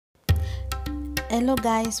Hello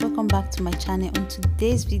guys, welcome back to my channel. On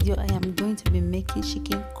today's video I am going to be making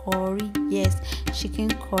chicken curry. Yes, chicken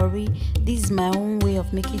curry. This is my own way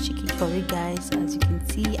of making chicken curry, guys. As you can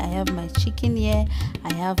see, I have my chicken here,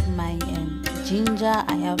 I have my ginger,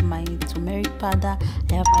 I have my turmeric powder,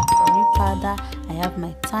 I have my curry powder, I have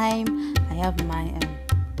my thyme, I have my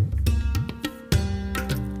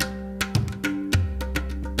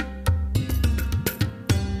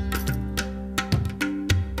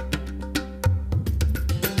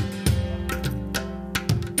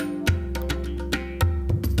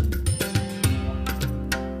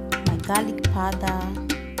garlic powder,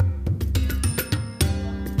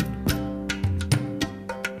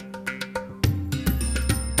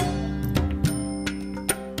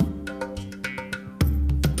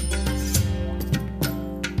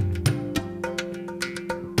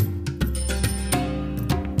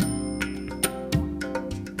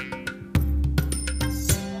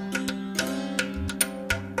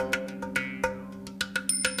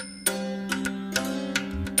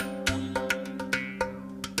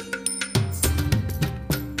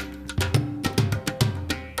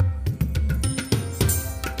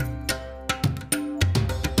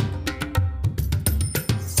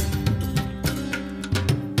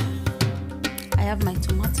 I have my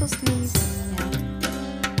tomato leaves,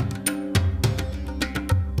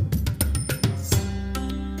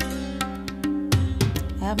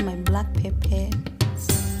 I have my black pepper,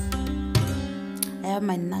 I have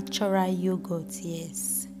my natural yogurt.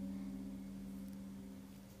 Yes,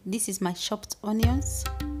 this is my chopped onions,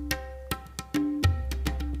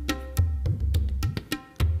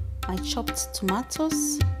 my chopped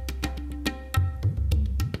tomatoes,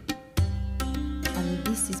 and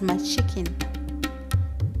this is my chicken.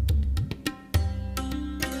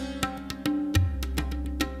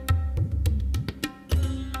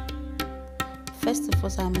 First of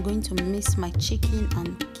all, I'm going to mix my chicken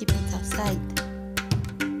and keep it aside.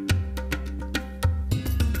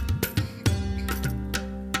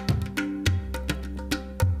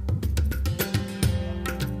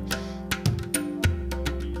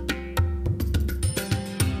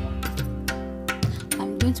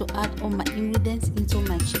 I'm going to add all my ingredients into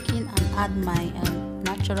my chicken and add my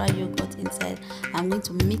natural yogurt inside. I'm going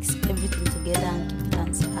to mix everything together and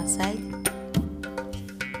keep it aside.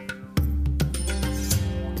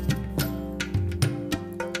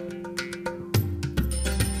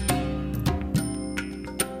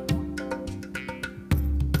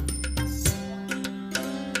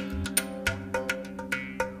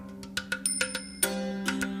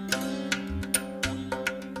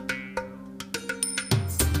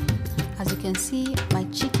 As you can see, my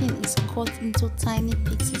chicken is cut into tiny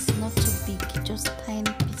pieces, not too big, just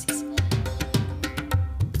tiny pieces.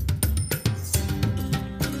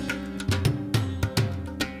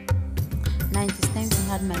 Now it is time to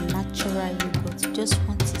add my natural yogurt, just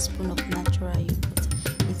 1 teaspoon of natural yogurt.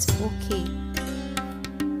 It's okay.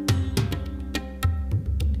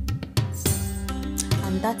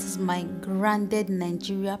 And that is my grounded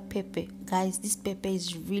Nigeria pepper. Guys, this pepper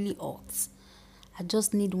is really hot. I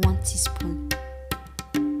just need 1 teaspoon.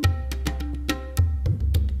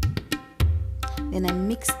 Then I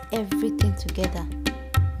mix everything together.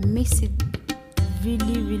 Mix it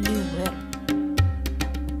really well.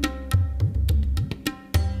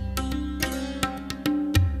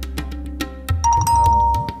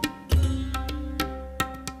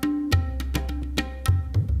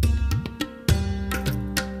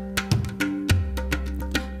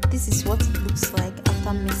 This is what it looks like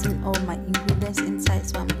after mixing all my ingredients inside,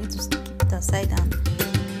 so I'm going to keep it aside and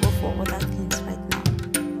go for other things right now.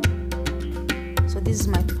 So this is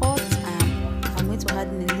my pot, and I'm going to add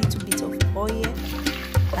in a little bit of oil,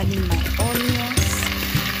 adding my onions,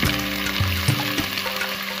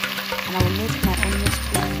 and I will let my onions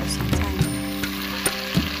cook for some time.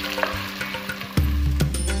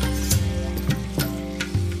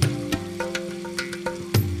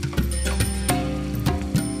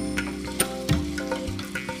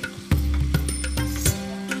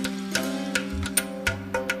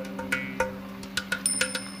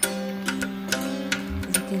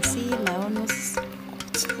 You can see my onions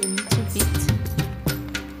cooked a little bit.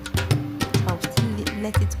 I'll still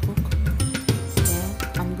let it cook.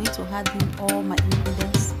 I'm going to add in all my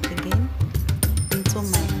ingredients again into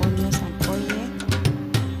my onions and oil.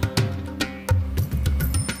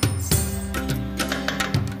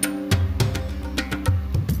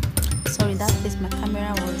 Sorry, that place my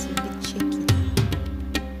camera was a bit shaky.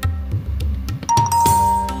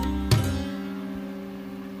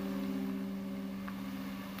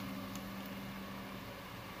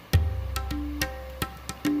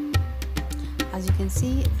 As you can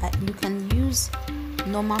see, you can use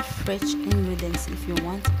normal fresh ingredients if you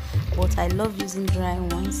want, but I love using dry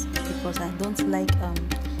ones because I don't like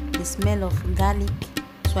the smell of garlic,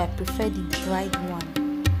 so I prefer the dried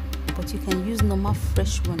one. But you can use normal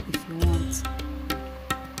fresh one if you want.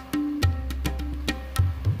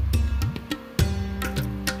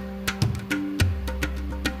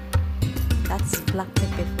 That's black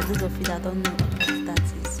pepper, for those of you that don't know what that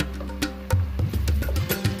is.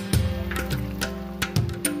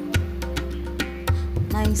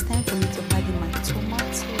 Now it's time for me to add in my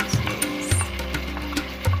tomatoes.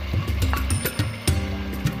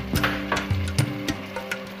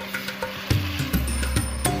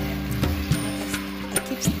 I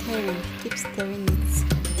keep stirring it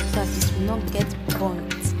so that it will not get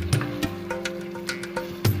burnt.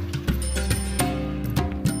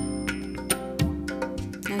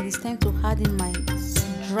 Now it's time to add in my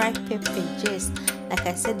dry pepper. Just like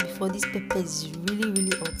I said before, this pepper is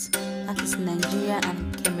really hot. That is Nigeria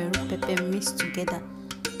and Cameroon pepper mixed together.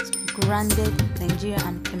 So grounded Nigeria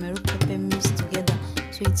and Cameroon pepper mixed together,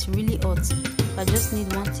 so it's really hot. So I just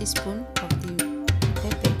need 1 teaspoon of the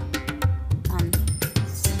pepper and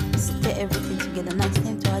stir everything together. Now it's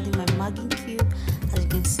time to add in my Maggi cube. As you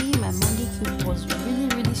can see, my Maggi cube was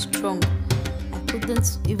really strong. I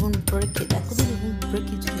couldn't even break it. I couldn't even break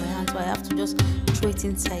it with my hand, so I have to just throw it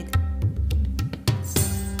inside.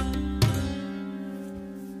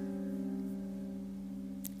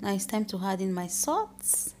 Now it's time to add in my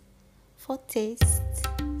salt for taste.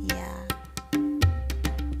 Yeah.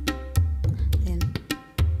 Then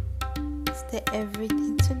stir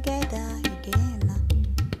everything together again.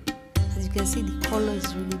 As you can see, the color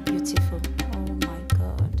is really beautiful. Oh my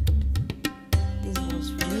god. This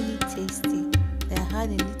was really tasty. Then I add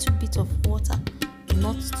a little bit of water.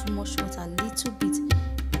 Not too much water, a little bit.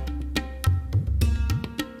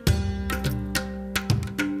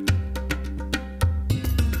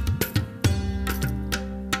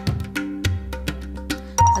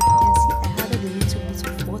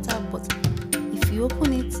 You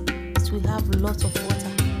open it, it will have lots of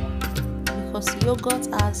water because yogurt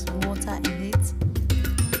has water in it.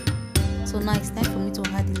 So now it's time for me to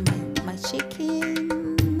add in my chicken.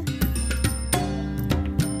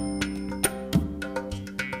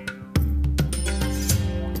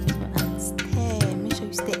 And stir. Make sure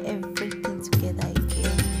you stir everything together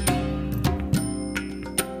again.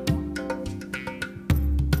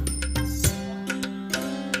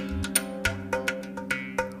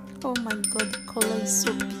 Oh my god, the color is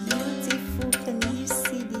so beautiful. Can you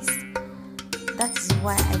see this? That is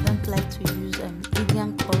why I don't like to use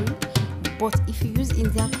Indian curry. But if you use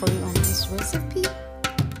Indian curry on this recipe,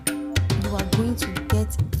 you are going to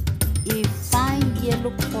get a fine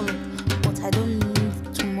yellow color. But I don't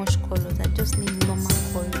need too much color. I just need normal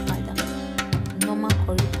curry powder. Normal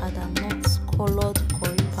curry powder, not colored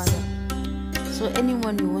curry powder. So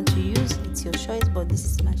anyone you want to use, it's your choice, but this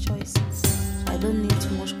is my choice. I don't need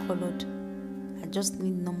too much colored. I just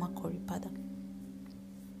need normal curry powder.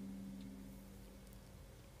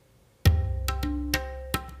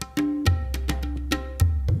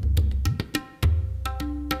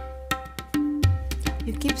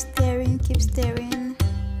 You keep stirring, keep stirring.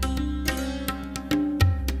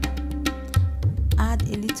 Add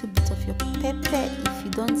a little bit of your pepper if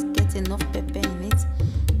you don't get enough pepper in it.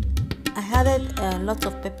 I added a lot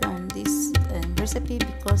of pepper on this recipe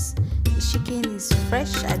because the chicken is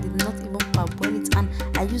fresh. I did not even parboil it, and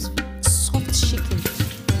I use soft chicken,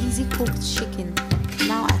 easy cooked chicken.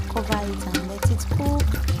 Now I cover it and let it cook,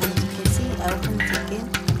 and you can see I open it again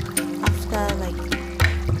after like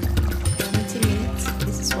 20 minutes.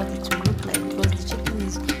 This is what it will look like because the chicken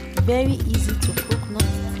is very easy to cook.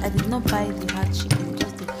 I did not buy the hard chicken,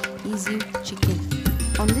 just the easy chicken.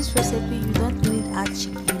 On this recipe you don't need hard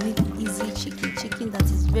chicken, you need easy chicken that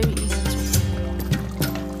is very easy to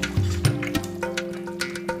cook.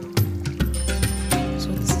 So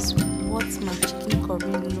this is what my chicken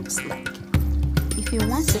curry looks like. If you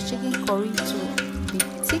want your chicken curry to be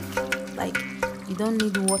thick, like you don't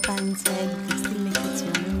need water inside, you can still make it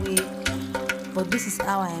your own way. But this is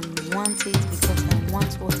how I want it because I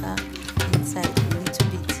want water inside a little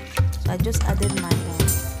bit. So I just added my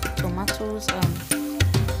tomatoes,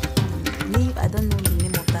 leaf. I don't know the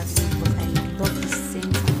name of that leaf, but I love the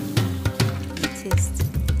scent and the taste.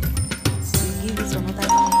 So you give it another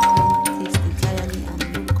different taste entirely and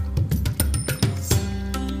look.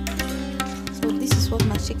 So this is what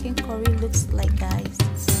my chicken curry looks like, guys.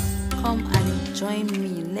 Come and join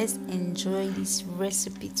me. Let's enjoy this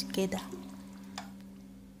recipe together.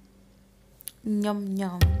 Yum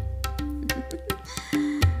yum.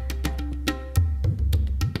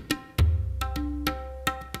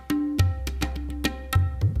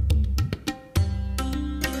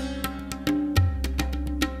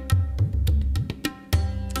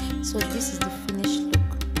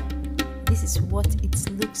 is what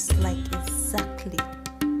it looks like exactly.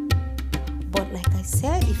 But like I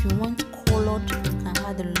said, if you want colored, you can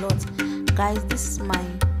add a lot. Guys, this is my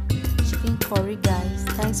chicken curry, guys.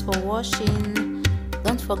 Thanks for watching.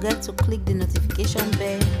 Don't forget to click the notification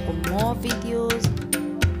bell for more videos.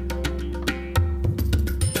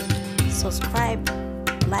 Subscribe,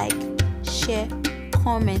 like, share,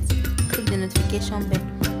 comment, click the notification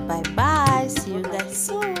bell. Bye bye. See you guys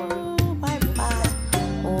soon. Bye bye.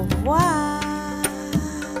 Au revoir.